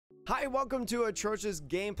Hi, welcome to Atrocious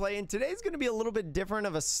Gameplay, and today's going to be a little bit different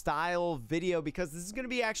of a style video because this is going to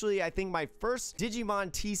be actually, I think, my first Digimon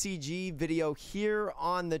TCG video here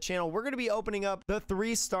on the channel. We're going to be opening up the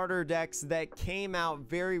 3 starter decks that came out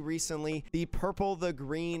very recently, the purple, the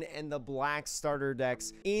green, and the black starter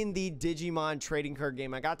decks in the Digimon trading card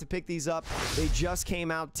game. I got to pick these up. They just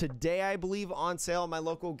came out today, I believe, on sale at my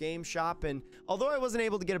local game shop, and although I wasn't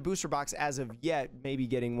able to get a booster box as of yet, maybe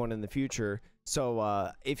getting one in the future.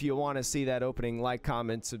 So if you want to see that opening, like,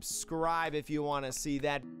 comment, subscribe if you want to see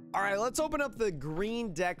that. All right, let's open up the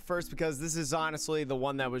green deck first because this is honestly the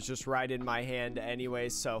one that was just right in my hand anyway.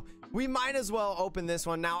 So we might as well open this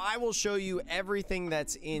one. Now, I will show you everything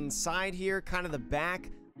that's inside here, kind of the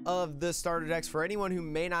back of the starter decks for anyone who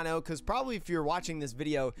may not know, because probably if you're watching this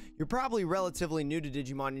video, you're probably relatively new to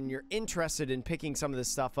Digimon and you're interested in picking some of this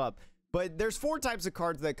stuff up. But there's 4 types of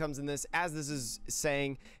cards that comes in this. As this is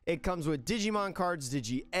saying, it comes with Digimon cards,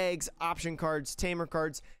 Digi Eggs, option cards, tamer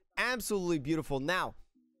cards. Absolutely beautiful. Now,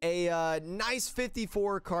 a nice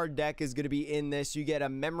 54 card deck is going to be in this. You get a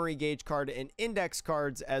memory gauge card and index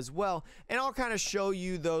cards as well. And I'll kind of show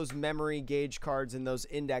you those memory gauge cards and those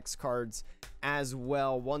index cards as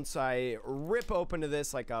well once I rip open to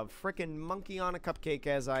this like a freaking monkey on a cupcake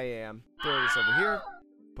as I am. Throw this over here.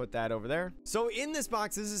 Put that over there. So in this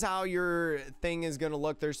box, this is how your thing is going to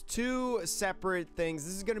look. There's 2 separate things.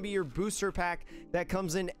 This is going to be your booster pack that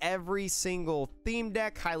comes in every single theme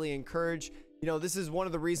deck. Highly encourage. You know, this is one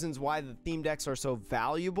of the reasons why the theme decks are so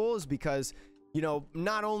valuable, is because, you know,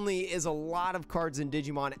 not only is a lot of cards in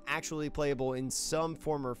Digimon actually playable in some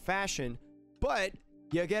form or fashion, but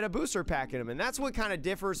you get a booster pack in them. And that's what kind of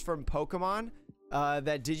differs from Pokemon.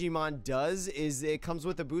 That Digimon does, is it comes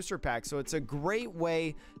with a booster pack. So it's a great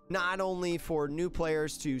way not only for new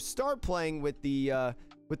players to start playing with the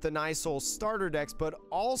nice old starter decks, but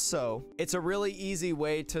also it's a really easy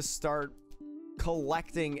way to start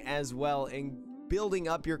collecting as well and building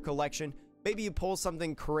up your collection. Maybe you pull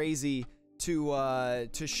something crazy to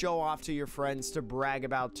show off to your friends, to brag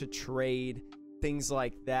about, to trade, things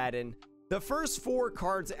like that. And the first 4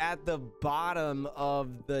 cards at the bottom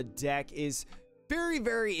of the deck is very,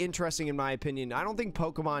 very interesting in my opinion. I don't think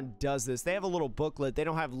Pokemon does this. They have a little booklet. They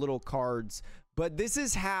don't have little cards, but this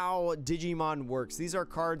is how Digimon works. These are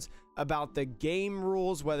cards about the game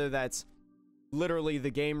rules, whether that's literally the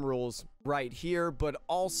game rules right here, but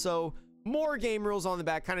also more game rules on the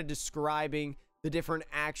back, kind of describing the different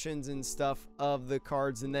actions and stuff of the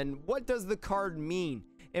cards. And then what does the card mean?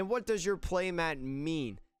 And what does your playmat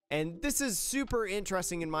mean? And this is super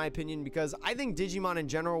interesting in my opinion, because I think Digimon in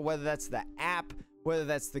general, whether that's the app, whether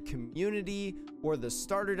that's the community or the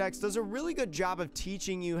starter decks, does a really good job of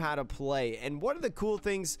teaching you how to play. And one of the cool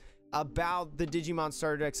things about the Digimon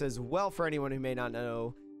starter decks as well, for anyone who may not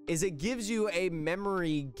know, is it gives you a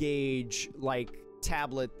memory gauge like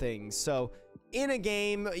tablet thing. So in a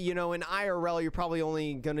game, you know, in IRL, you're probably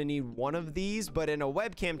only going to need 1 of these, but in a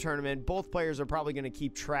webcam tournament, both players are probably going to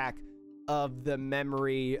keep track of the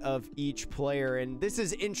memory of each player, and this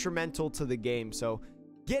is instrumental to the game. So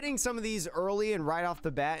getting some of these early and right off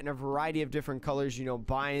the bat in a variety of different colors, you know,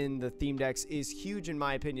 buying the theme decks is huge in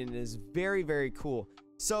my opinion, and is very, very cool.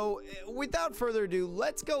 So without further ado,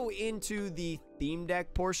 let's go into the theme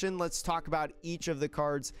deck portion. Let's talk about each of the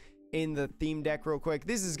cards in the theme deck real quick.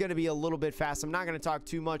 This is going to be a little bit fast. I'm not going to talk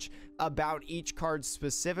too much about each card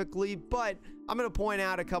specifically, but I'm going to point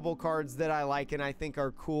out a couple cards that I like and I think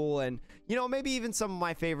are cool, and you know, maybe even some of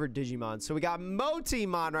my favorite Digimon. So we got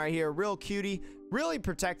Motimon right here, real cutie, really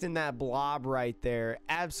protecting that blob right there.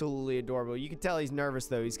 Absolutely adorable. You can tell he's nervous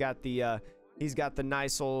though. He's got the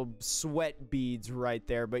nice old sweat beads right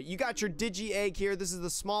there. But you got your Digi Egg here. This is the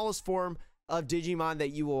smallest form of Digimon that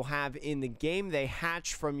you will have in the game. They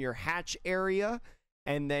hatch from your hatch area,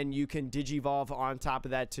 and then you can Digivolve on top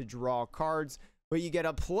of that to draw cards. But you get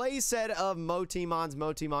a play set of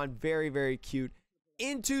Motimon, very, very cute,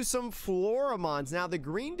 into some Floramons. Now, the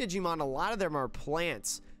green Digimon, a lot of them are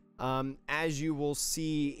plants, as you will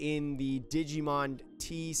see in the Digimon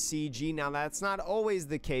TCG. Now, that's not always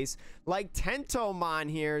the case. Like Tentomon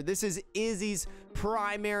here, this is Izzy's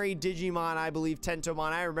primary Digimon, I believe.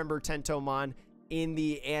 Tentomon, I remember Tentomon in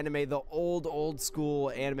the anime, the old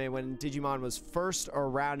school anime when Digimon was first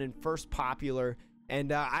around and first popular.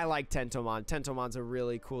 And I like Tentomon. Tentomon's a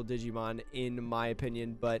really cool Digimon in my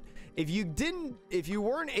opinion. But if you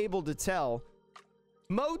weren't able to tell,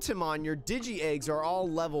 Motimon, your Digi Eggs are all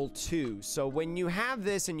level 2. So when you have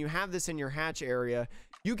this and you have this in your hatch area,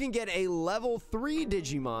 you can get a level 3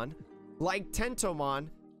 Digimon like Tentomon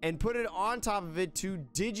and put it on top of it to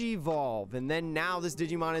Digivolve. And then now this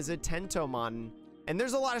Digimon is a Tentomon. And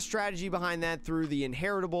there's a lot of strategy behind that through the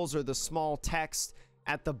inheritables or the small text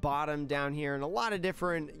at the bottom down here, and a lot of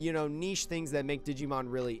different, you know, niche things that make Digimon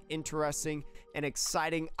really interesting and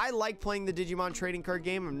exciting. I like playing the Digimon trading card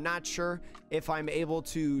game. I'm not sure if I'm able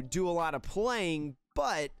to do a lot of playing,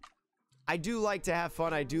 but I do like to have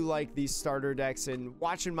fun. I do like these starter decks and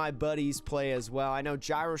watching my buddies play as well. I know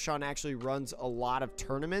Gyroshan actually runs a lot of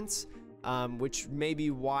tournaments, which may be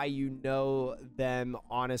why you know them,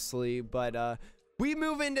 honestly. But we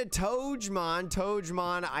move into Togemon.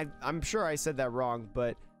 Togemon, I'm sure I said that wrong,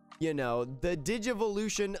 but you know, the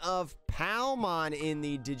Digivolution of Palmon in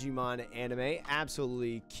the Digimon anime.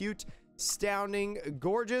 Absolutely cute, astounding,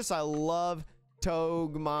 gorgeous. I love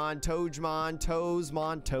Togemon,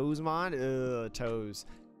 Toes.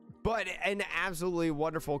 But an absolutely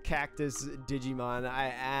wonderful cactus Digimon.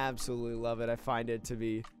 I absolutely love it. I find it to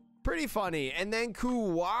be pretty funny. And then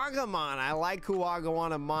Kuwagamon. I like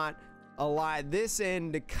Kuwagamon a lot. This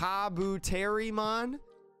and Kabuterimon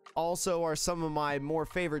also are some of my more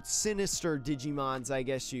favorite sinister Digimons, I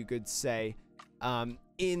guess you could say,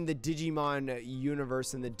 in the Digimon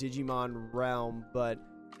universe, in the Digimon realm. But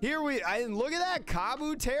here look at that,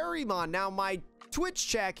 Kabuterimon. Now, my Twitch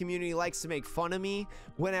chat community likes to make fun of me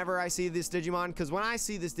whenever I see this Digimon, because when I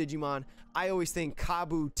see this Digimon, I always think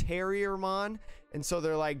Kabuteriermon. And so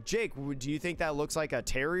they're like, Jake, do you think that looks like a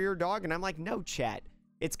terrier dog? And I'm like, no, chat,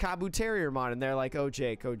 it's Kabuteriermon. And they're like, oh,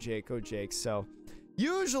 Jake, oh, Jake, oh, Jake. So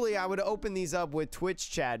usually I would open these up with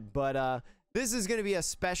Twitch chat, but this is going to be a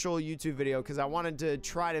special YouTube video because I wanted to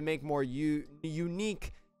try to make more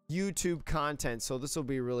unique YouTube content. So this will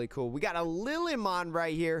be really cool. We got a Lilymon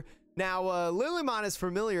right here. Now, Lilymon is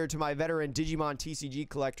familiar to my veteran Digimon TCG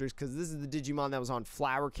collectors because this is the Digimon that was on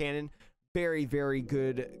Flower Cannon. Very, very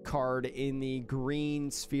good card in the green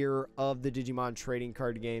sphere of the Digimon trading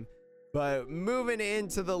card game. But moving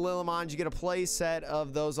into the Lilymons, you get a play set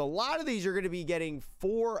of those. A lot of these you're going to be getting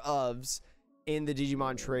 4 ofs in the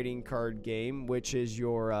Digimon trading card game, which is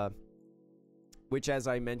your, which as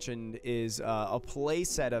I mentioned is a play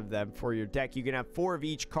set of them for your deck. You can have 4 of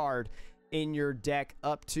each card in your deck,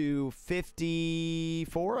 up to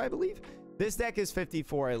 54, I believe. This deck is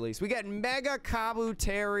 54 at least. We got Mega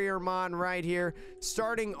Kabuteriermon right here,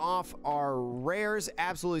 starting off our rares.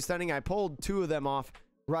 Absolutely stunning. I pulled 2 of them off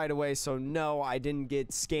right away, so no, I didn't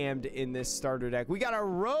get scammed in this starter deck. We got a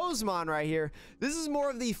Rosemon right here. This is more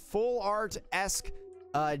of the full art-esque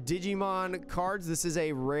Digimon cards. This is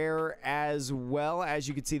a rare as well. As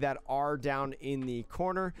you can see, that R down in the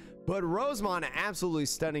corner. But Rosemon, absolutely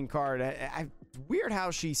stunning card. Weird how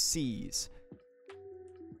she sees.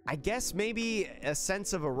 I guess maybe a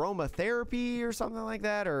sense of aromatherapy or something like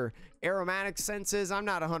that, or aromatic senses. I'm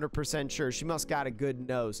not 100% sure. She must got a good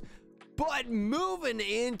nose. But moving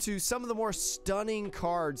into some of the more stunning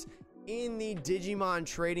cards in the Digimon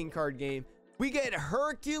trading card game, we get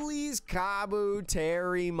Hercules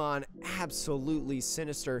Kabuterimon. Absolutely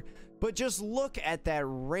sinister. But just look at that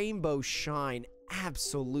rainbow shine.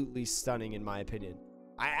 Absolutely stunning in my opinion.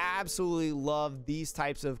 I absolutely love these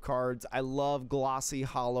types of cards. I love glossy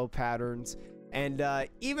hollow patterns. And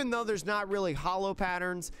even though there's not really hollow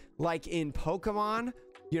patterns like in Pokemon,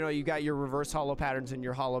 you know, you got your reverse hollow patterns and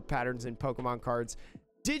your hollow patterns in Pokemon cards,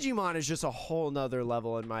 Digimon is just a whole nother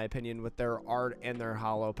level in my opinion with their art and their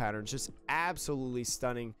hollow patterns. Just absolutely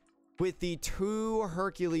stunning with the 2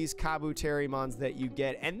 Hercules Kabuterimons that you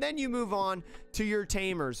get. And then you move on to your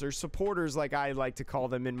tamers, or supporters like I like to call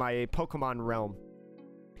them in my Pokemon realm.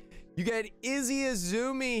 You get Izzy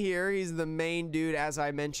Azumi here. He's the main dude, as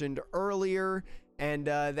I mentioned earlier, and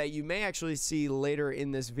that you may actually see later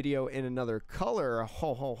in this video in another color.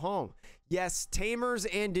 Ho, ho, ho. Yes, tamers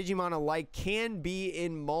and Digimon alike can be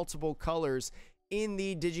in multiple colors in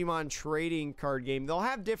the Digimon trading card game. They'll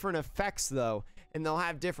have different effects, though, and they'll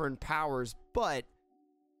have different powers, but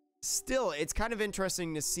still, it's kind of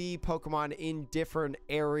interesting to see Pokemon in different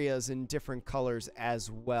areas and different colors as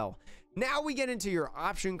well. Now we get into your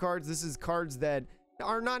option cards. This is cards that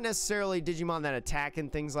are not necessarily Digimon that attack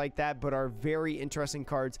and things like that, but are very interesting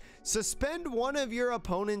cards. Suspend one of your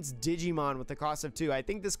opponent's Digimon with the cost of 2. I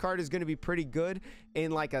think this card is going to be pretty good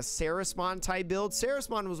in like a Sarismon type build.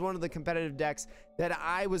 Sarismon was one of the competitive decks that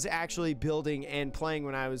I was actually building and playing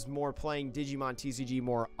when I was more playing Digimon TCG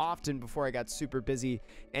more often before I got super busy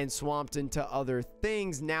and swamped into other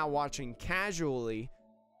things, now watching casually.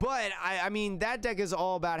 But I mean, that deck is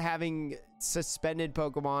all about having suspended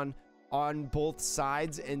Pokemon on both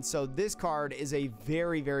sides, and so this card is a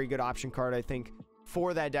very, very good option card, I think,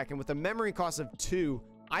 for that deck. And with a memory cost of 2,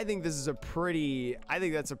 I think this is a pretty, I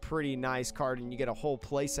think that's a pretty nice card, and you get a whole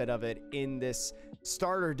playset of it in this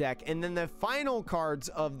starter deck. And then the final cards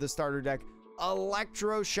of the starter deck,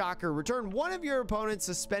 Electroshocker. Return one of your opponent's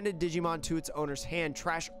suspended Digimon to its owner's hand.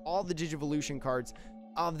 Trash all the Digivolution cards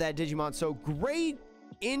of that Digimon. So great,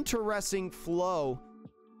 interesting flow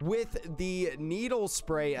with the needle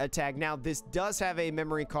spray attack. Now, this does have a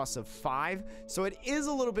memory cost of 5, so it is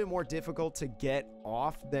a little bit more difficult to get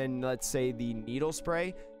off than, let's say, the needle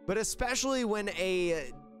spray. But especially when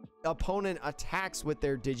a opponent attacks with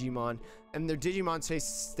their Digimon and their Digimon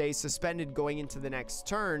stays suspended going into the next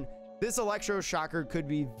turn, this Electroshocker could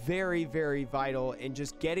be very, very vital in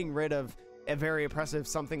just getting rid of a very oppressive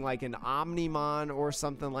something like an Omnimon or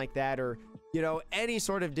something like that, or, you know, any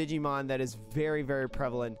sort of Digimon that is very, very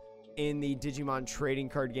prevalent in the Digimon trading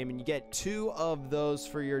card game. And you get 2 of those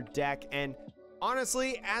for your deck. And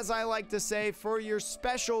honestly, as I like to say, for your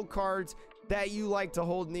special cards that you like to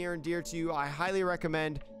hold near and dear to you, I highly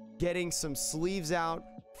recommend getting some sleeves out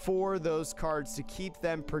for those cards to keep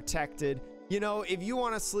them protected. You know, if you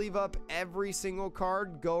want to sleeve up every single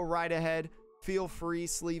card, go right ahead. Feel free,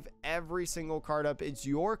 sleeve every single card up. It's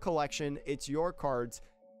your collection, it's your cards.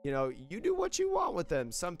 You know, you do what you want with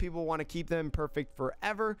them. Some people want to keep them perfect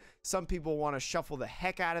forever. Some people want to shuffle the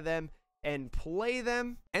heck out of them and play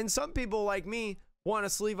them. And some people, like me, want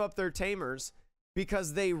to sleeve up their tamers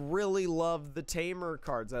because they really love the tamer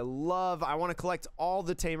cards. I want to collect all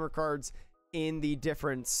the tamer cards in the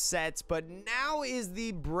different sets. But now is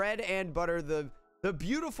the bread and butter, the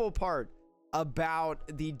beautiful part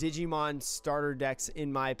about the Digimon starter decks,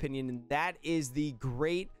 in my opinion, and that is the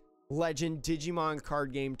Great Legend Digimon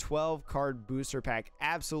card game 12 card booster pack.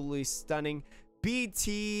 Absolutely stunning.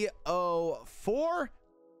 BTO4,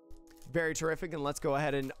 very terrific. And let's go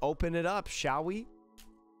ahead and open it up, shall we?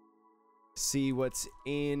 See what's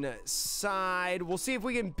inside. We'll see if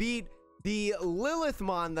we can beat the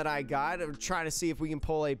Lilithmon that I got. I'm trying to see if we can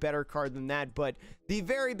pull a better card than that, but the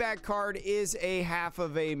very bad card is a half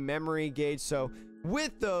of a memory gauge. So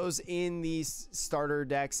with those in these starter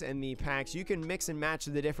decks and the packs, you can mix and match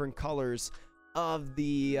the different colors of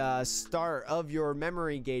the start of your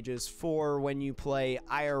memory gauges for when you play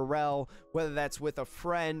IRL, whether that's with a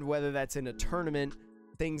friend, whether that's in a tournament,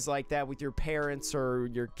 things like that with your parents or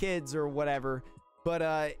your kids or whatever.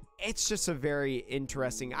 But it's just a very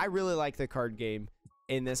interesting, I really like the card game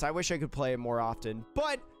in this. I wish I could play it more often,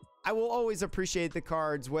 but I will always appreciate the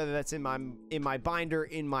cards, whether that's in my binder,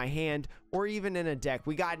 in my hand, or even in a deck.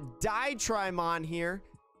 We got Ditrimon here.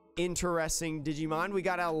 Interesting Digimon. We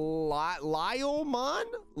got a Lylemon,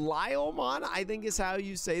 I think is how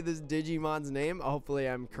you say this Digimon's name. Hopefully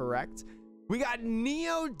I'm correct. We got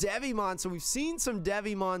Neo Devimon. So we've seen some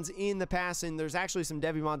Devimons in the past, and there's actually some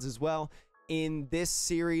Devimons as well in this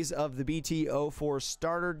series of the BT04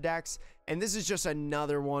 starter decks. And this is just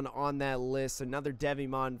another one on that list, another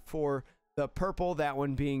Devimon for the purple, that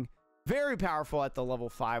one being very powerful at the level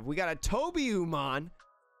 5. We got a Tobiumon,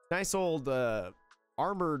 nice old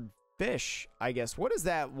armored fish, I guess. What is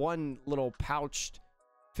that one little pouched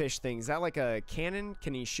fish thing? Is that like a cannon?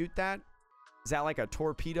 Can he shoot that? Is that like a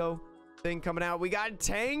torpedo thing coming out? We got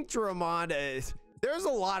Tankdramon. There's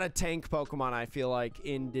a lot of tank Pokemon, I feel like,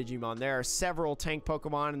 in Digimon. There are several tank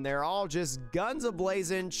Pokemon, and they're all just guns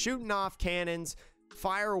a-blazing, shooting off cannons,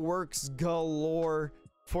 fireworks galore.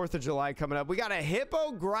 4th of July coming up. We got a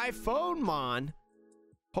Hippogryphonmon.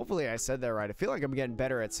 Hopefully I said that right. I feel like I'm getting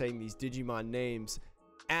better at saying these Digimon names.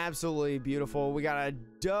 Absolutely beautiful. We got a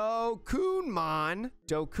Dokunmon.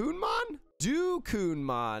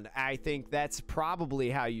 Dukunmon. I think that's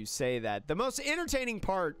probably how you say that. The most entertaining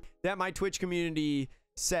part that my Twitch community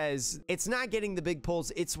says, it's not getting the big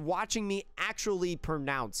pulls, it's watching me actually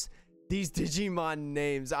pronounce these Digimon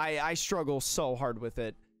names. I struggle so hard with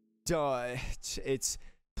it.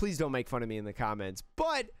 Please don't make fun of me in the comments.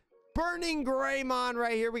 But Burning Greymon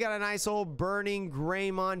right here. We got a nice old Burning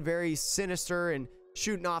Greymon, very sinister and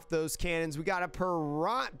shooting off those cannons. We got a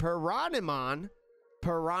Piranhamon,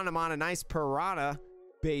 a nice piranha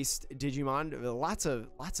based Digimon. Lots of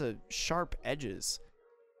sharp edges.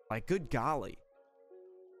 Like, good golly.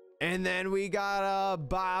 And then we got a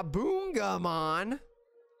Babungamon.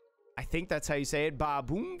 I think that's how you say it.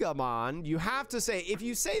 Babungamon. You have to say, if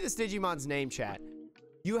you say this Digimon's name, chat,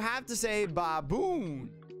 you have to say Baboon.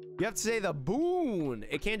 You have to say the boon.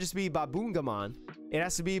 It can't just be Babungamon. It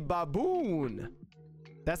has to be Baboon.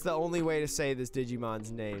 That's the only way to say this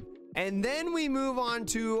Digimon's name. And then we move on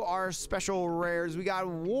to our special rares. We got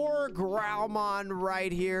War Growlmon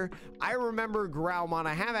right here. I remember Growlmon.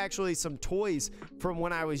 I have actually some toys from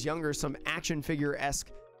when I was younger, some action figure-esque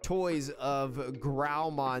toys of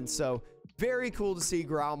Growlmon. So Very cool to see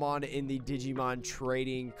Growlmon in the Digimon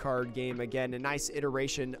trading card game. Again, a nice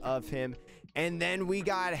iteration of him. And then we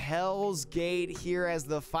got Hell's Gate here as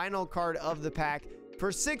the final card of the pack.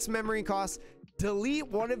 For 6 memory costs, delete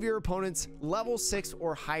one of your opponent's level 6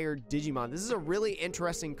 or higher Digimon. This is a really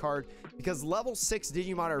interesting card because level 6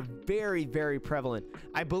 Digimon are very, very prevalent.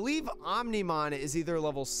 I believe Omnimon is either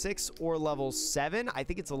level 6 or level 7. I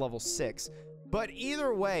think it's a level 6. But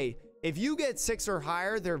either way, if you get 6 or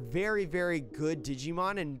higher, they're very, very good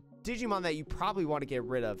Digimon and Digimon that you probably want to get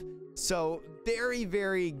rid of. So very,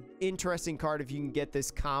 very interesting card if you can get this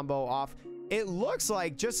combo off. It looks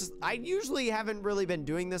like I usually haven't really been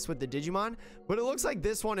doing this with the Digimon, but it looks like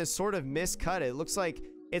this one is sort of miscut. It looks like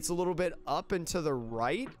it's a little bit up and to the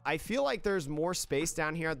right. I feel like there's more space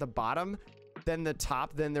down here at the bottom than the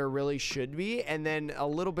top than there really should be. And then a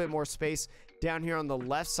little bit more space down here on the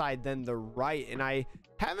left side than the right. And I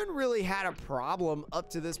haven't really had a problem up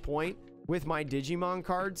to this point with my Digimon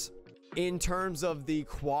cards. In terms of the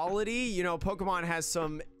quality, you know, Pokemon has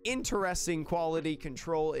some interesting quality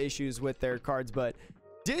control issues with their cards, but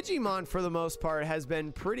Digimon for the most part has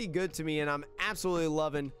been pretty good to me, and I'm absolutely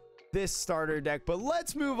loving this starter deck. But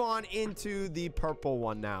let's move on into the purple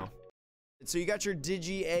one now. So you got your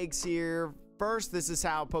Digi eggs here. First, this is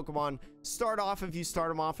how Pokemon start off. If you start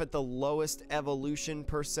them off at the lowest evolution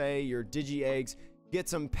per se, your Digi eggs, get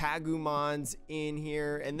some Pagumons in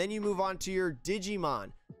here, and then you move on to your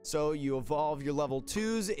Digimon. So you evolve your level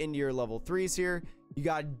 2s into your level 3s here. You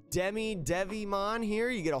got Devimon here.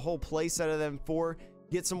 You get a whole playset of them. 4.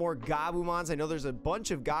 Get some more Gabumons. I know there's a bunch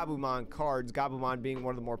of Gabumon cards. Gabumon being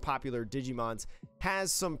one of the more popular Digimons.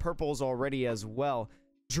 Has some purples already as well.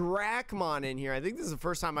 Dracmon in here. I think this is the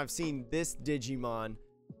first time I've seen this Digimon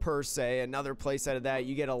per se. Another playset of that.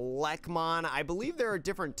 You get a Lekmon. I believe there are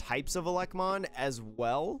different types of Lekmon as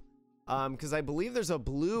well. Because I believe there's a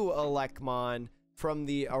blue Lekmon from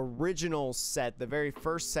the original set, the very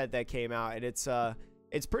first set that came out, and it's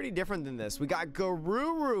pretty different than this. We got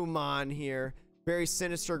Garurumon here, very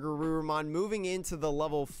sinister Garurumon, moving into the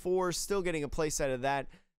level 4, still getting a playset of that.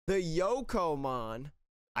 The Yokomon,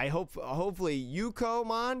 hopefully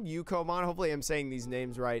Yukomon, hopefully I'm saying these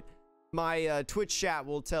names right. My Twitch chat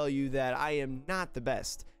will tell you that I am not the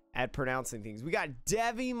best at pronouncing things. We got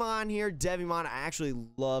Devimon here. Devimon, I actually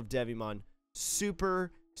love Devimon.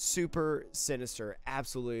 Super sinister.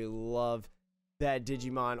 Absolutely love that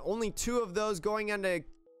Digimon. Only 2 of those going into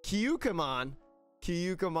Kyukamon.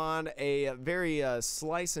 Kyukamon, a very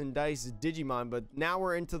slice and dice Digimon, but now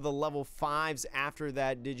we're into the level 5s after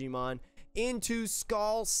that Digimon. Into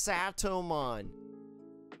Skull Satomon.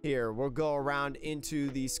 Here, we'll go around into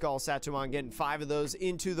the Skull Satomon, getting 5 of those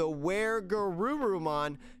into the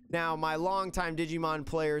Weregarurumon. Now, my longtime Digimon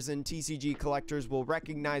players and TCG collectors will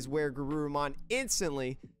recognize Weregarurumon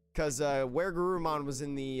instantly because Weregarurumon was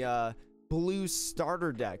in the blue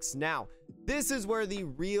starter decks. Now, this is where the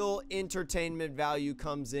real entertainment value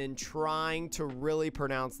comes in, trying to really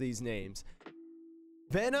pronounce these names.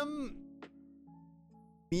 Venom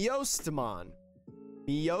Meowstimon.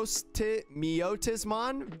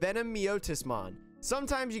 Meowtismon? Venom Meowtismon.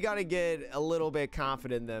 Sometimes you got to get a little bit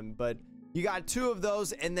confident in them, but you got 2 of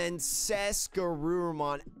those, and then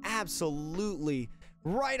Seskarurumon. Absolutely,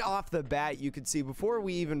 right off the bat, you could see before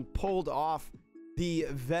we even pulled off the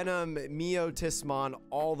Venom Meowtismon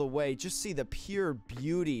all the way, just see the pure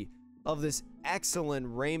beauty of this excellent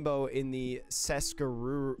rainbow in the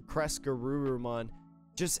Seskarurumon.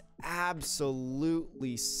 Just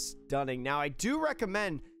absolutely stunning. Now, I do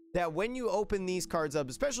recommend that when you open these cards up,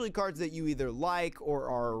 especially cards that you either like or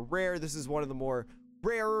are rare, this is one of the more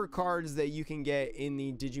rarer cards that you can get in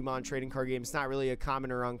the Digimon trading card game. It's not really a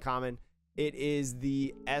common or uncommon. It is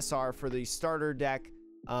the SR for the starter deck.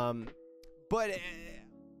 But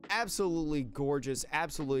absolutely gorgeous,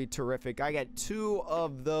 absolutely terrific. I got 2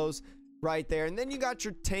 of those right there. And then you got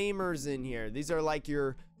your tamers in here. These are like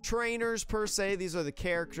your trainers per se. These are the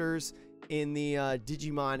characters in the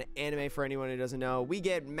Digimon anime, for anyone who doesn't know. We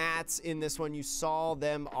get mats in this one. You saw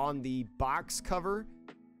them on the box cover.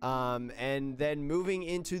 And then moving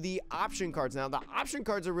into the option cards. Now, the option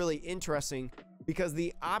cards are really interesting because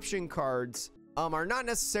the option cards are not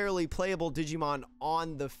necessarily playable Digimon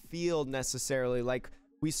on the field necessarily, like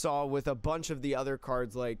we saw with a bunch of the other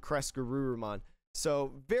cards like Crescarurumon.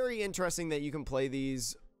 So very interesting that you can play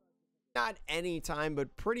these not anytime,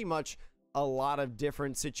 but pretty much a lot of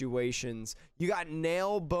different situations. You got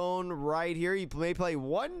Nailbone right here. You may play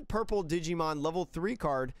 1 purple Digimon level 3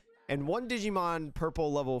 card and 1 Digimon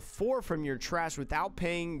purple level 4 from your trash without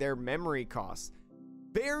paying their memory costs.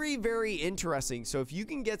 Very, very interesting. So if you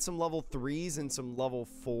can get some level 3s and some level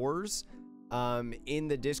 4s, in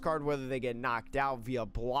the discard, whether they get knocked out via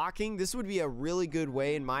blocking. This would be a really good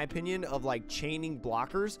way, in my opinion, of like chaining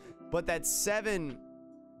blockers. But that seven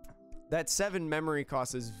memory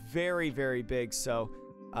cost is very, very big. So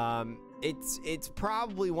it's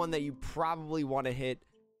probably one that you probably want to hit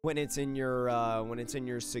when it's in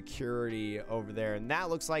your security over there. And that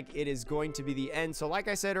looks like it is going to be the end. So like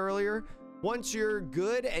I said earlier, once you're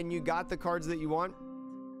good and you got the cards that you want,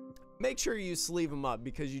 make sure you sleeve them up,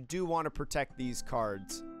 because you do want to protect these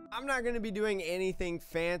cards. I'm not going to be doing anything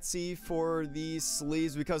fancy for these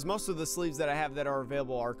sleeves, because most of the sleeves that I have that are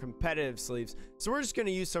available are competitive sleeves. So we're just going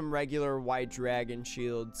to use some regular white dragon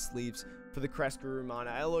shield sleeves for the Kreskarumon.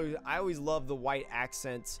 I always love the white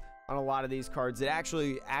accents on a lot of these cards. It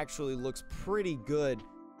actually looks pretty good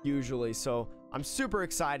usually. So I'm super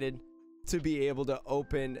excited to be able to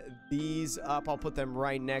open these up. I'll put them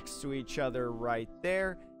right next to each other right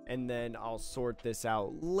there, and then I'll sort this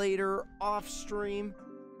out later off stream.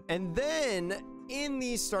 And then in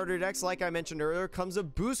these starter decks, like I mentioned earlier, comes a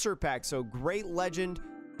booster pack. So Great Legend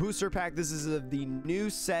booster pack. This is the new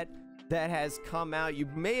set that has come out. You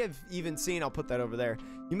may have even seen, I'll put that over there.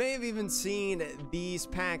 You may have even seen these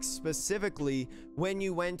packs specifically when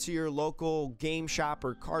you went to your local game shop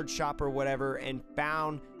or card shop or whatever and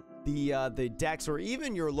found the decks, or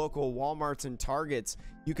even your local Walmarts and Targets.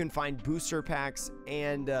 You can find booster packs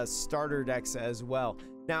and starter decks as well.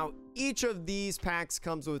 Now, each of these packs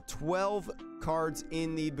comes with 12 cards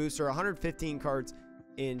in the booster, 115 cards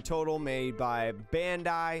in total, made by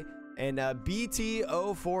Bandai and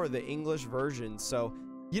BT04, the English version. So,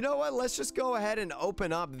 you know what? Let's just go ahead and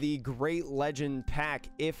open up the Great Legend pack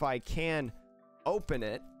if I can open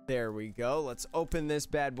it. There we go. Let's open this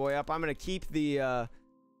bad boy up. I'm gonna keep the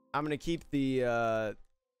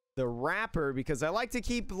wrapper, because I like to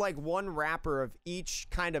keep like one wrapper of each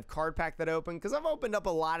kind of card pack that I open, because I've opened up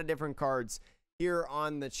a lot of different cards here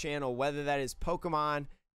on the channel, whether that is Pokemon,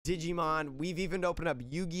 Digimon. We've even opened up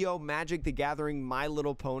Yu-Gi-Oh, Magic the Gathering, My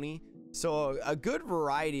Little Pony. So a good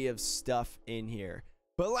variety of stuff in here.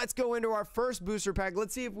 But let's go into our first booster pack.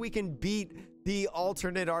 Let's see if we can beat the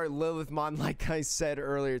alternate art Lilithmon. Like I said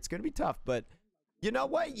earlier, it's gonna be tough, but you know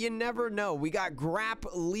what? You never know. We got Grap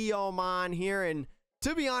Leomon here, and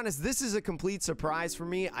to be honest, this is a complete surprise for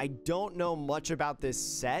me. I don't know much about this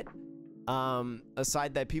set,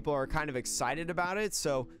 aside that people are kind of excited about it.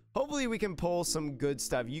 So hopefully we can pull some good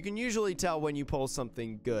stuff. You can usually tell when you pull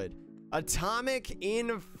something good. Atomic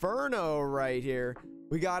Inferno right here.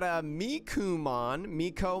 We got a Mikumon.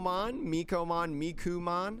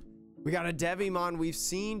 We got a Devimon. We've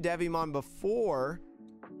seen Devimon before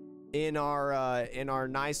in our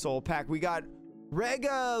nice old pack. We got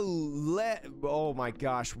oh my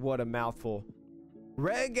gosh, what a mouthful.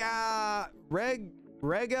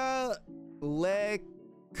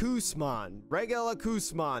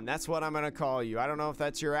 Regalakusmon. That's what I'm gonna call you. I don't know if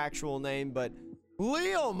that's your actual name, but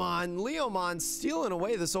Leomon stealing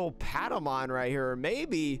away this old Patamon right here. Or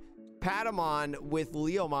maybe Patamon with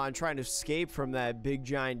Leomon trying to escape from that big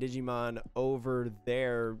giant Digimon over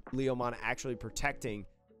there. Leomon actually protecting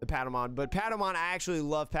the Patamon. But Patamon, I actually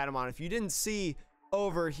love Patamon. If you didn't see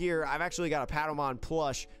over here, I've actually got a Patamon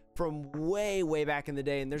plush from way back in the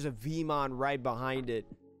day, and there's a Vmon right behind it.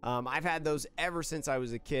 I've had those ever since I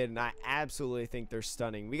was a kid, and I absolutely think they're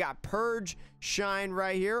stunning. We got Purge Shine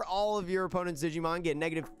right here. All of your opponent's Digimon get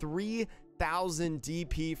negative 3,000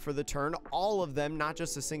 DP for the turn. All of them, not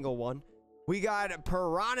just a single one. We got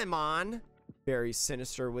Piranhamon, very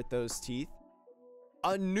sinister with those teeth.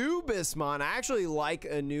 Anubismon. I actually like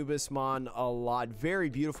Anubismon a lot. Very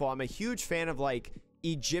beautiful. I'm a huge fan of like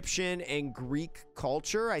Egyptian and Greek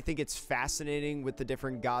culture. I think it's fascinating with the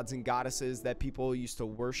different gods and goddesses that people used to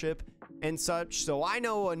worship and such. So I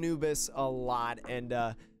know Anubis a lot, and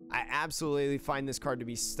I absolutely find this card to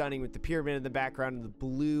be stunning with the pyramid in the background and the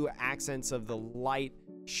blue accents of the light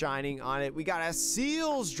shining on it. We got a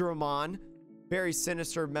Sealsdramon, very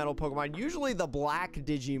sinister metal Pokemon. Usually the black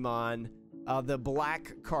Digimon, the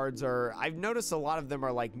black cards are, I've noticed a lot of them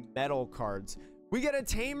are like metal cards. We get a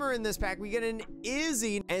Tamer in this pack. We get an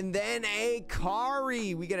Izzy, and then a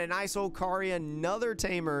Kari. We get a nice old Kari, another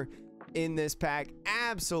Tamer in this pack.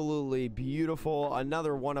 Absolutely beautiful.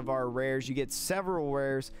 Another one of our rares. You get several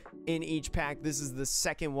rares in each pack. This is the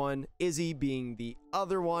second one, Izzy being the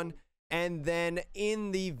other one. And then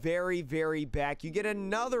in the very back, you get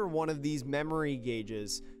another one of these memory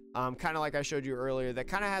gauges, kind of like I showed you earlier, that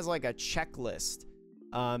kind of has like a checklist.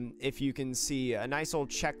 If you can see, a nice old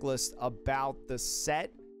checklist about the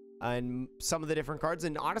set and some of the different cards.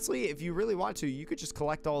 And honestly, if you really want to, you could just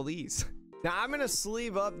collect all these. Now, I'm going to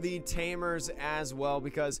sleeve up the tamers as well,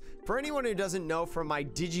 because for anyone who doesn't know from my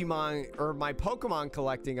Digimon or my Pokemon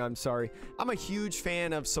collecting, I'm a huge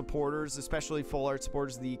fan of supporters, especially full art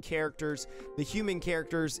supporters, the characters, the human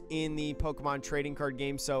characters in the Pokemon trading card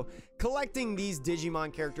game. So collecting these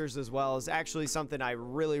Digimon characters as well is actually something I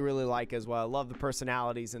really, really like as well. I love the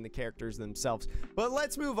personalities and the characters themselves. But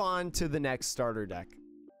let's move on to the next starter deck.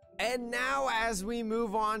 And now, as we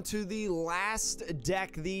move on to the last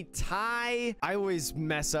deck, the I always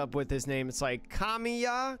mess up with his name. It's like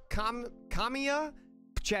Kamiya?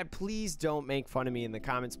 Chat, please don't make fun of me in the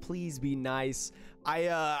comments. Please be nice.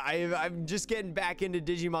 I'm just getting back into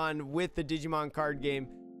Digimon with the Digimon card game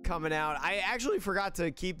coming out. I actually forgot to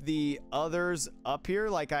keep the others up here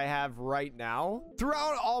like I have right now.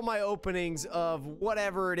 Throughout all my openings of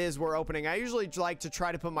whatever it is we're opening, I usually like to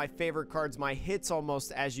try to put my favorite cards, my hits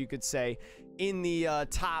almost, as you could say, in the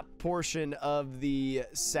top portion of the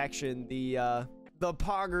section, the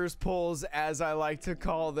poggers pulls, as I like to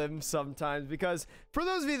call them sometimes, because for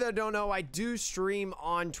those of you that don't know, I do stream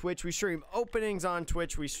on Twitch. We stream openings on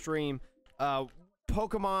Twitch. We stream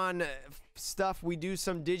Pokemon stuff. We do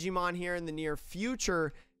some Digimon here in the near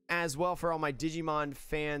future as well for all my Digimon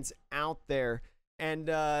fans out there. And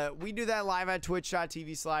we do that live at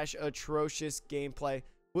twitch.tv/atrocious gameplay.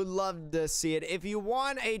 Would love to see it. If you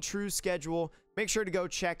want a true schedule, make sure to go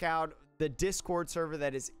check out the Discord server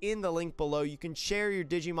that is in the link below. You can share your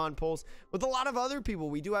Digimon polls with a lot of other people.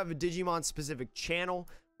 We do have a Digimon specific channel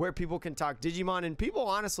where people can talk Digimon, and people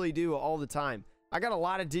honestly do all the time. I got a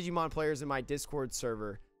lot of Digimon players in my Discord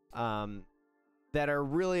server that are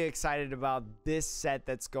really excited about this set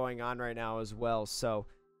that's going on right now as well. So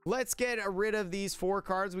let's get rid of these 4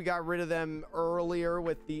 cards. We got rid of them earlier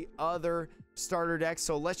with the other starter deck.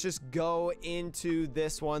 So let's just go into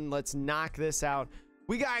this one. Let's knock this out.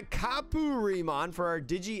 We got Kapurimon for our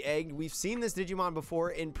Digi-Egg. We've seen this Digimon before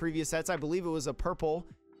in previous sets. I believe it was a purple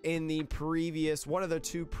in the previous, one of the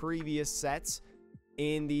 2 previous sets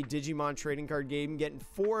in the Digimon trading card game. Getting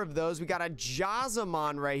 4 of those. We got a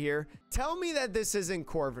Jazamon right here. Tell me that this isn't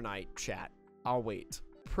Corviknight, chat. I'll wait.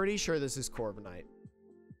 Pretty sure this is Corviknight.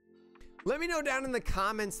 Let me know down in the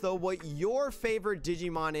comments though what your favorite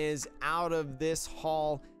Digimon is out of this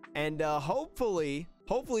haul, and hopefully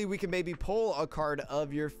we can maybe pull a card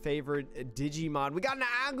of your favorite Digimon. We got an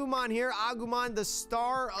Agumon here. Agumon, the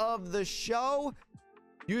star of the show.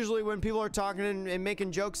 Usually when people are talking and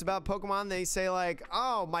making jokes about Pokemon, they say like,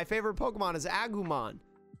 oh, my favorite Pokemon is Agumon.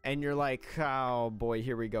 And you're like, oh boy,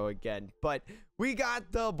 here we go again. But we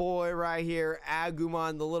got the boy right here,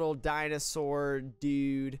 Agumon, the little dinosaur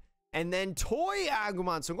dude. And then toy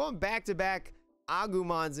Agumon. So going back to back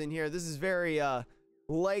Agumons in here. This is very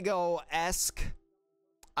Lego-esque,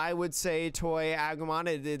 I would say, toy Agumon.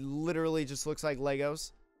 It literally just looks like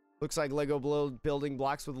Legos. Looks like Lego building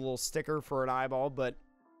blocks with a little sticker for an eyeball, but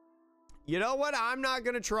you know what? I'm not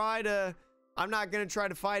gonna try to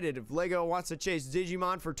fight it. If Lego wants to chase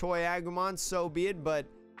Digimon for toy Agumon, so be it. But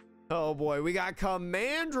oh boy, we got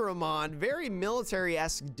Commandramon, very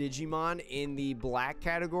military-esque Digimon in the black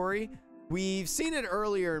category. We've seen it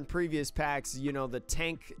earlier in previous packs, you know, the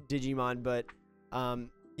tank Digimon, but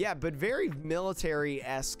yeah, but very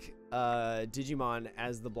military-esque Digimon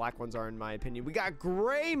as the black ones are, in my opinion. We got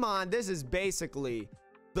Greymon. This is basically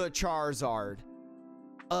the Charizard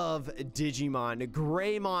of Digimon.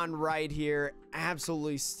 Greymon right here,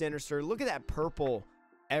 absolutely sinister. Look at that purple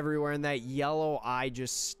everywhere and that yellow eye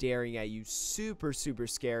just staring at you. Super, super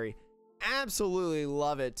scary. Absolutely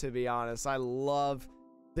love it, to be honest. I love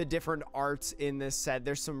the different arts in this set.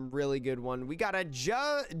 There's some really good one. We got a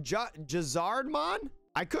Jazardmon.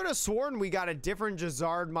 I could have sworn we got a different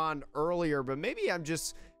Jazardmon earlier, but maybe I'm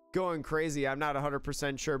just going crazy. I'm not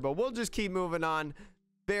 100% sure, but we'll just keep moving on.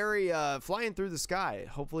 Very flying through the sky,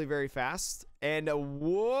 hopefully very fast. And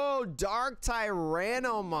whoa, Dark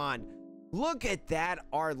Tyrannomon. Look at that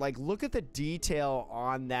art. Like, look at the detail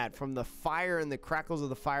on that, from the fire and the crackles of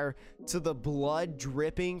the fire to the blood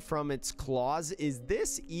dripping from its claws. Is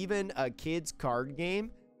this even a kid's card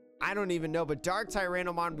game? I don't even know. But Dark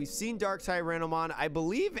Tyrannomon, we've seen Dark Tyrannomon, I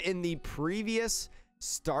believe, in the previous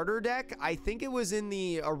starter deck. I think it was in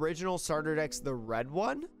the original starter decks, the red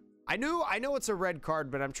one. I know it's a red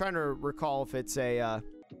card, but I'm trying to recall if it's a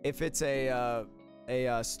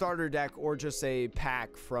starter deck or just a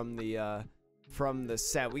pack from the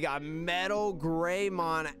set. We got Metal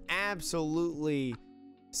Greymon, absolutely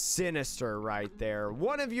sinister right there.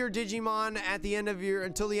 One of your Digimon at the end of your,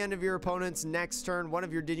 until the end of your opponent's next turn, one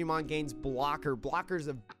of your Digimon gains blocker. Blocker is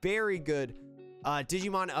a very good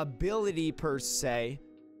Digimon ability per se.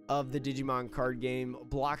 of the Digimon card game.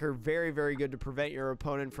 Blocker, very, very good to prevent your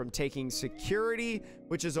opponent from taking security,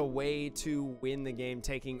 which is a way to win the game,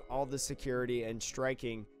 taking all the security and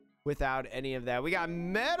striking without any of that. We got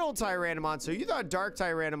Metal Tyrannomon. So you thought Dark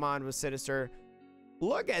Tyrannomon was sinister.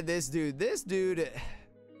 Look at this dude. This dude,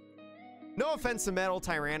 no offense to Metal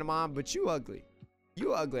Tyrannomon, but you ugly.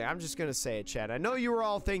 You ugly. I'm just going to say it, chat. I know you were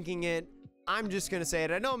all thinking it. I'm just going to say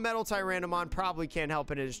it. I know Metal Tyrannomon probably can't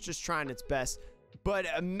help it. It's just trying its best. But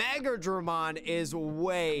Megadramon is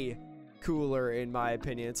way cooler, in my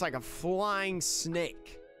opinion. It's like a flying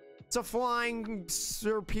snake. It's a flying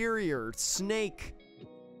superior snake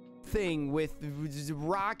thing with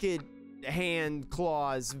rocket hand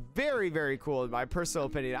claws. Very, very cool, in my personal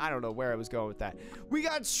opinion. I don't know where I was going with that. We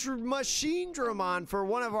got Machine Dramon for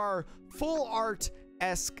one of our full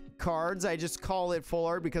art-esque cards. I just call it full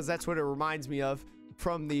art because that's what it reminds me of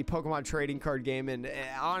from the Pokemon trading card game, and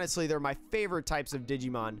honestly, they're my favorite types of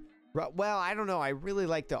Digimon. Well, I don't know. I really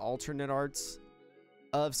like the alternate arts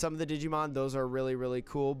of some of the Digimon. Those are really, really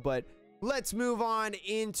cool, but let's move on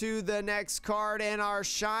into the next card, and our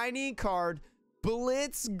shiny card,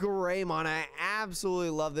 Blitz Greymon. I absolutely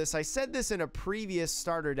love this. I said this in a previous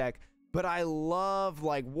starter deck, but I love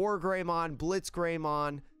like War Greymon, Blitz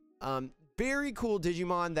Greymon. Very cool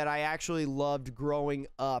Digimon that I actually loved growing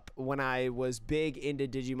up when I was big into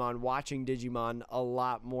Digimon, watching Digimon a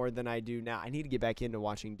lot more than I do now. I need to get back into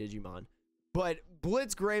watching Digimon. But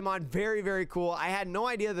Blitz Greymon, very, very cool. I had no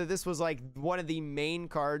idea that this was like one of the main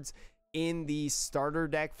cards in the starter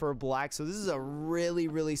deck for black. So this is a really,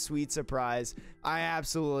 really sweet surprise. I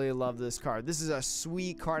absolutely love this card. This is a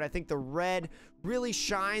sweet card. I think the red really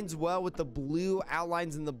shines well with the blue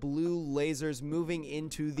outlines and the blue lasers moving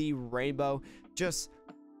into the rainbow. Just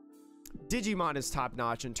Digimon is top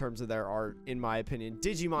notch in terms of their art, in my opinion.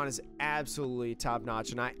 Digimon is absolutely top notch,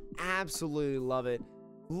 and I absolutely love it.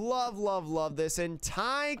 Love, love, love this. And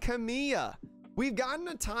Tai Kamiya. We've gotten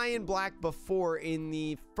a Tai in black before in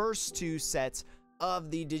the first two sets of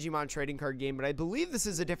the Digimon trading card game, but I believe this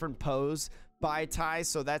is a different pose by Tai,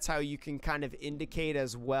 so that's how you can kind of indicate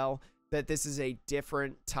as well that this is a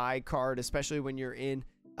different Tai card, especially when you're in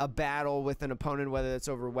a battle with an opponent, whether it's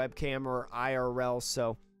over webcam or IRL.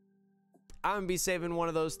 So I'm gonna be saving one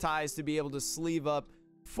of those Tais to be able to sleeve up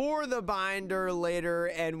for the binder later.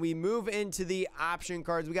 And we move into the option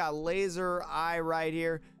cards. We got Laser Eye right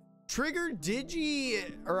here. Trigger D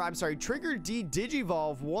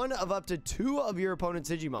Digivolve one of up to 2 of your opponent's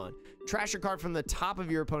Digimon. Trash a card from the top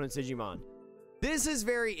of your opponent's Digimon. This is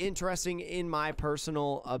very interesting in my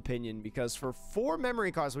personal opinion because for 4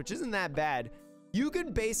 memory costs, which isn't that bad, you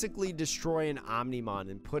could basically destroy an Omnimon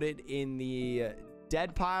and put it in the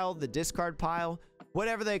dead pile, the discard pile,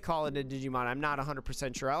 whatever they call it in Digimon. I'm not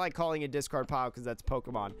 100% sure. I like calling it discard pile because that's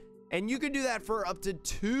Pokemon. And you can do that for up to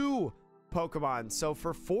 2 Pokemon. So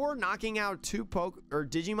for 4, knocking out 2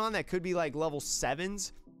 Digimon that could be like level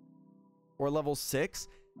 7s or level 6,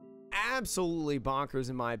 absolutely bonkers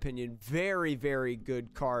in my opinion. Very, very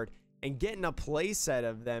good card, and getting a play set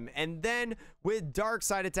of them. And then with Dark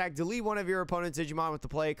Side Attack, delete one of your opponent's Digimon with the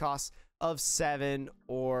play cost of 7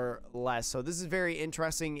 or less. So this is very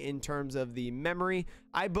interesting in terms of the memory.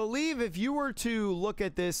 I believe if you were to look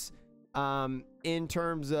at this in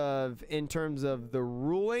terms of the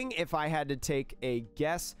ruling, if I had to take a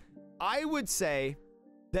guess, I would say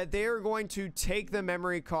that they are going to take the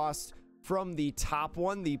memory cost from the top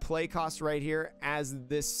one, the play cost right here, as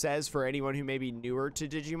this says for anyone who may be newer to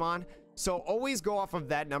Digimon. So always go off of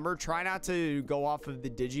that number. Try not to go off of the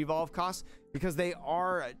Digivolve cost because they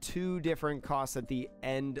are 2 different costs at the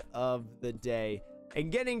end of the day.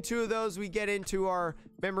 And getting 2 of those, we get into our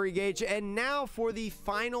memory gauge. And now for the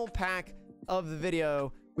final pack of the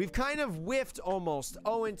video, we've kind of whiffed almost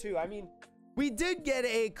 0-2. I mean, we did get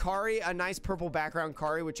a Kari, a nice purple background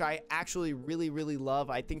Kari, which I actually really, really love.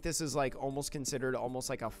 I think this is like almost considered almost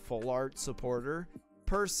like a full art supporter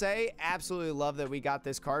per se. Absolutely love that we got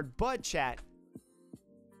this card. But chat,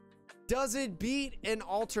 does it beat an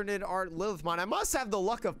alternate art Lilithmon? I must have the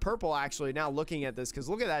luck of purple actually now looking at this, because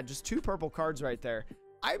look at that, just 2 purple cards right there.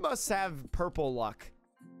 I must have purple luck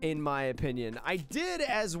in my opinion. I did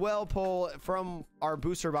as well pull from our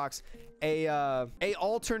booster box a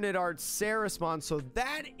alternate art Sarismon, so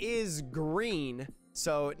that is green,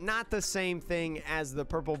 so not the same thing as the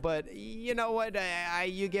purple, but you know what,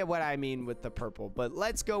 you get what I mean with the purple. But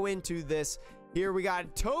let's go into this. Here we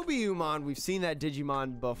got Tobyumon. We've seen that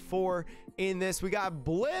Digimon before in this. We got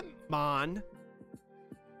Blipmon.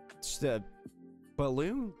 Just a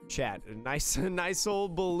balloon, chat. A nice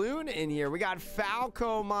old balloon in here. We got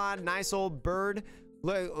Falcomon. Nice old bird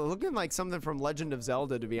Looking like something from Legend of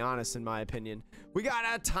Zelda, to be honest, in my opinion. We got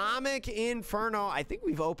Atomic Inferno. I think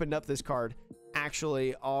we've opened up this card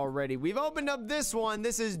actually already. We've opened up this one.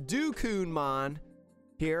 This is Dukunmon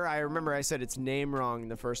here. I remember I said its name wrong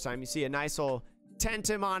the first time. You see a nice little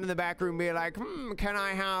Tentamon in the back room be like, can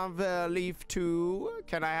I have a Leaf 2?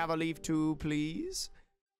 Can I have a Leaf 2, please?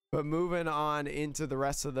 But moving on into the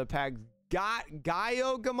rest of the pack. Got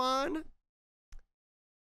Gyogamon?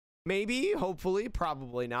 Maybe, hopefully,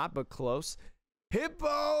 probably not, but close.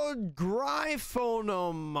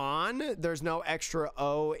 Hippogryphonomon. There's no extra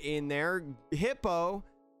O in there.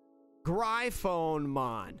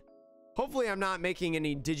 Hippogryphonomon. Hopefully, I'm not making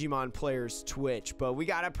any Digimon players twitch, but we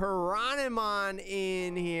got a Piranhamon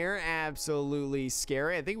in here. Absolutely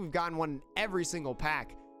scary. I think we've gotten one in every single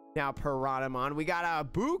pack. Now, Piranhamon. We got a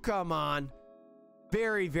Bukamon.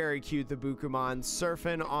 Very, very cute, the Bukamon,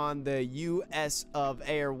 surfing on the US of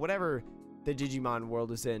A, or whatever the Digimon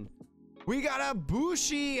world is in. We got a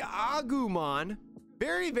Bushi Agumon.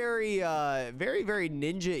 Very, very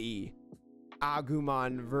ninja-y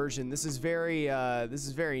Agumon version. This is very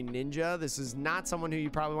ninja. This is not someone who you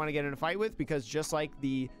probably want to get in a fight with, because just like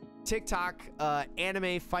the TikTok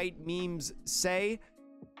anime fight memes say,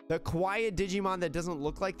 the quiet Digimon that doesn't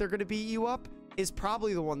look like they're going to beat you up is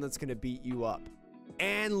probably the one that's going to beat you up.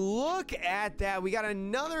 And look at that. We got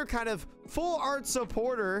another kind of full art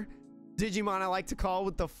supporter Digimon, I like to call,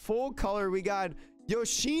 with the full color. We got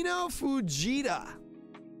Yoshino Fujita.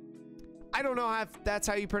 I don't know if that's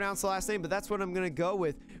how you pronounce the last name, but that's what I'm going to go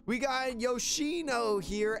with. We got Yoshino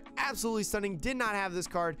here. Absolutely stunning. Did not have this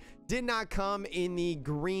card. Did not come in the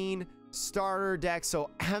green starter deck. So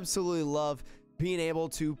absolutely love being able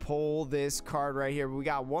to pull this card right here. We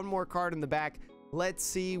got one more card in the back. Let's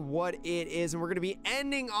see what it is. And we're going to be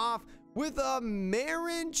ending off with a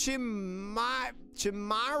Marin Chimaramon.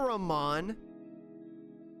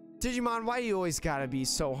 Digimon, why do you always got to be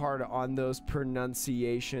so hard on those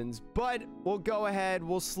pronunciations? But we'll go ahead.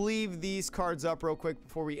 We'll sleeve these cards up real quick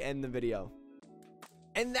before we end the video.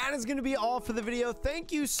 And that is going to be all for the video.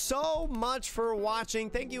 Thank you so much for watching.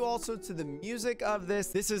 Thank you also to the music of this.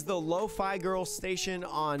 This is the Lo-Fi Girl station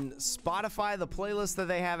on Spotify, the playlist that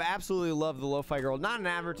they have. Absolutely love the Lo-Fi Girl. Not an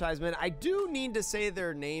advertisement. I do need to say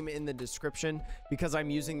their name in the description because I'm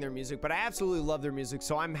using their music, but I absolutely love their music,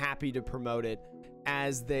 so I'm happy to promote it.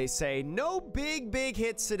 As they say, no big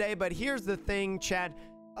hits today, but here's the thing, chat.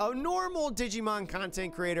 A normal Digimon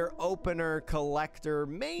content creator, opener, collector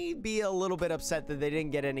may be a little bit upset that they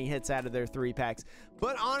didn't get any hits out of their 3-packs.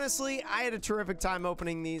 But honestly, I had a terrific time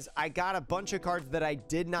opening these. I got a bunch of cards that I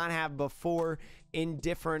did not have before in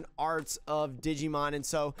different arts of Digimon. And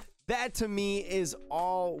so that to me is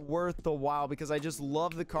all worth the while because I just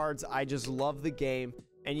love the cards. I just love the game.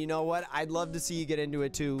 And you know what? I'd love to see you get into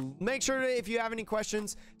it too. Make sure to, if you have any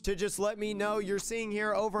questions, to just let me know. You're seeing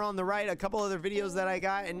here over on the right a couple other videos that I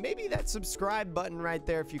got, and maybe that subscribe button right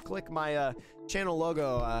there. If you click my channel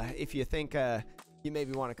logo, if you think you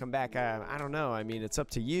maybe want to come back, I don't know. I mean, it's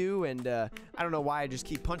up to you. And I don't know why I just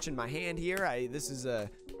keep punching my hand here. This is a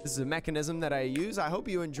mechanism that I use. I hope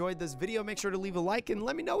you enjoyed this video. Make sure to leave a like and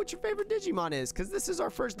let me know what your favorite Digimon is, because this is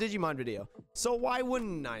our first Digimon video. So why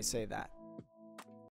wouldn't I say that?